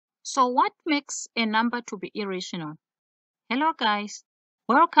So what makes a number to be irrational? Hello guys,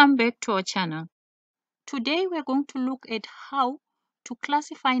 welcome back to our channel. Today we're going to look at how to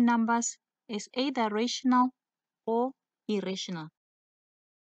classify numbers as either rational or irrational.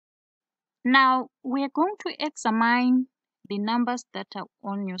 Now we're going to examine the numbers that are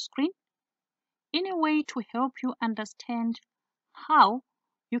on your screen in a way to help you understand how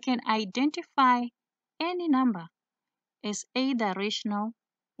you can identify any number as either rational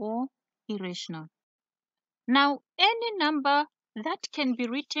or irrational. Now, any number that can be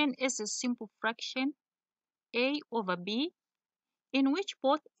written as a simple fraction, a over b, in which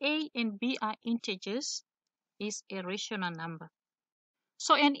both a and b are integers, is a rational number.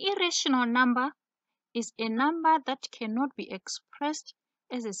 So an irrational number is a number that cannot be expressed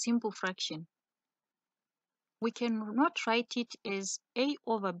as a simple fraction. We cannot write it as a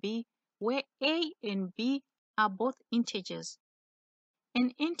over b, where a and b are both integers.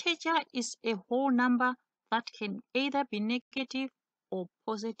 An integer is a whole number that can either be negative or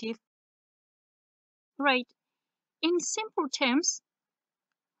positive. Right. In simple terms,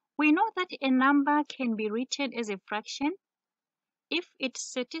 we know that a number can be written as a fraction if it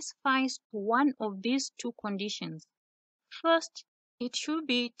satisfies one of these two conditions. First, it should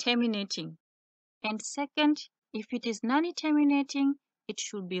be terminating. And second, if it is non-terminating, it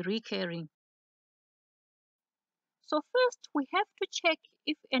should be recurring. So first, we have to check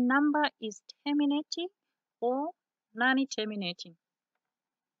if a number is terminating or non-terminating.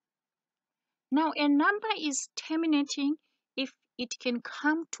 Now, a number is terminating if it can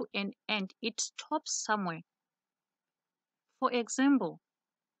come to an end. It stops somewhere. For example,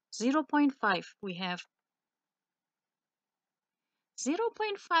 0.5 we have.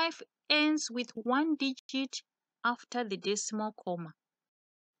 0.5 ends with one digit after the decimal comma.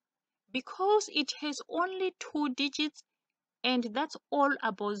 Because it has only two digits and that's all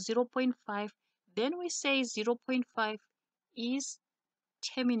about 0.5, then we say 0.5 is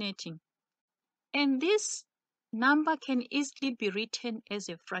terminating. And this number can easily be written as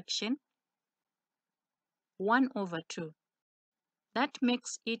a fraction, 1 over 2. That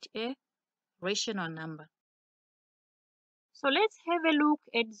makes it a rational number. So let's have a look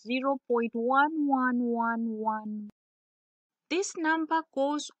at 0.1111. This number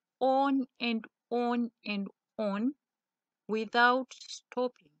goes on and on and on without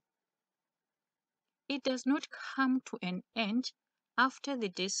stopping. It does not come to an end after the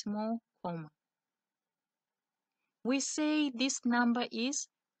decimal comma. We say this number is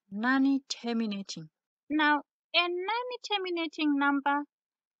non-terminating. Now, a non-terminating number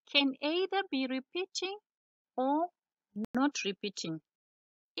can either be repeating or not repeating.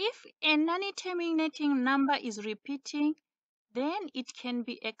 If a non-terminating number is repeating, then it can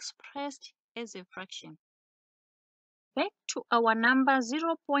be expressed as a fraction. Back to our number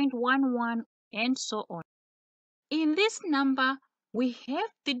 0.11 and so on. In this number, we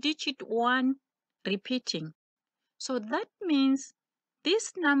have the digit 1 repeating. So that means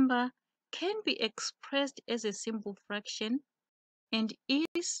this number can be expressed as a simple fraction and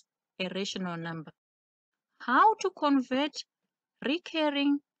is a rational number. How to convert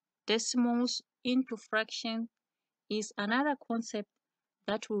recurring decimals into fractions is another concept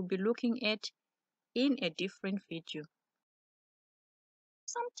that we'll be looking at in a different video.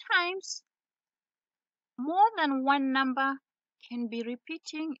 Sometimes more than one number can be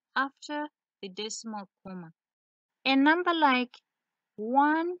repeating after the decimal comma. A number like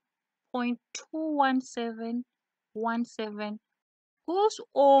 1.21717 goes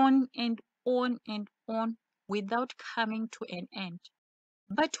on and on and on without coming to an end.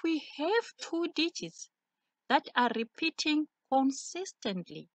 But we have two digits that are repeating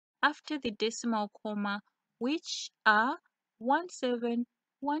consistently after the decimal comma, which are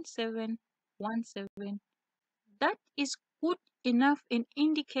 171717. That is good enough an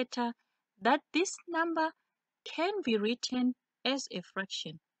indicator that this number can be written as a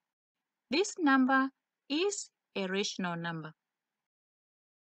fraction. This number is a rational number.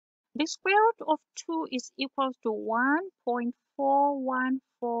 The square root of 2 is equal to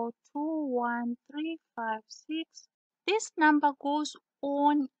 1.414213566. This number goes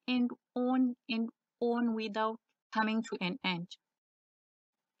on and on and on without coming to an end.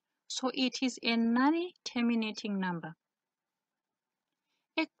 So it is a non-terminating number.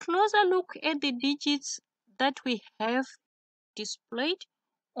 A closer look at the digits that we have displayed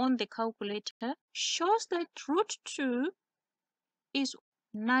on the calculator shows that root 2 is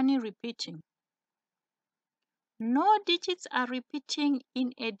non-repeating. No digits are repeating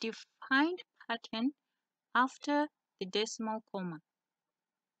in a defined pattern after the decimal comma.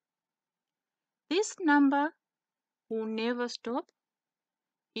 This number will never stop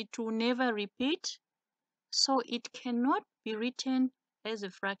it will never repeat, so it cannot be written as a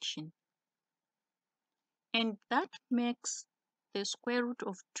fraction. And that makes the square root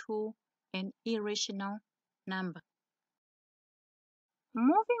of 2 an irrational number.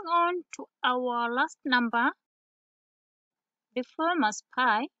 Moving on to our last number, the famous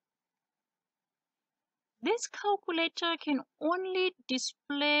pi. This calculator can only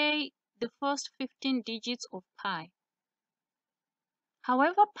display the first 15 digits of pi.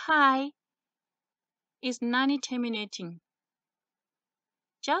 However, pi is non-terminating.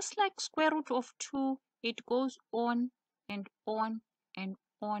 Just like square root of 2, it goes on and on and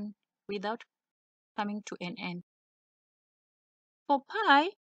on without coming to an end. For pi,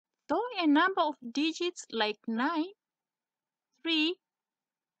 though a number of digits like 9, 3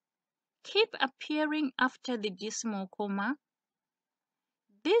 keep appearing after the decimal comma,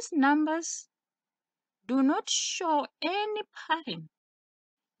 these numbers do not show any pattern.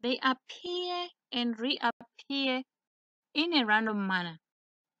 They appear and reappear in a random manner.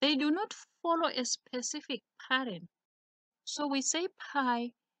 They do not follow a specific pattern. So we say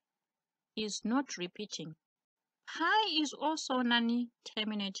pi is not repeating. Pi is also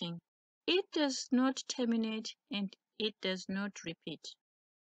non-terminating. It does not terminate and it does not repeat.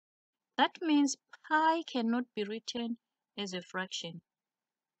 That means pi cannot be written as a fraction.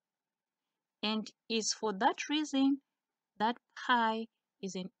 And is for that reason that pi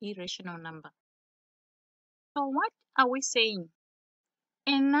is an irrational number. So what are we saying?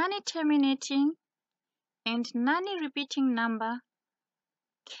 A non-terminating and non-repeating number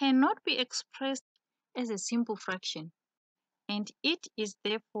cannot be expressed as a simple fraction, and it is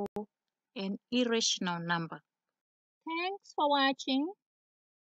therefore an irrational number. Thanks for watching.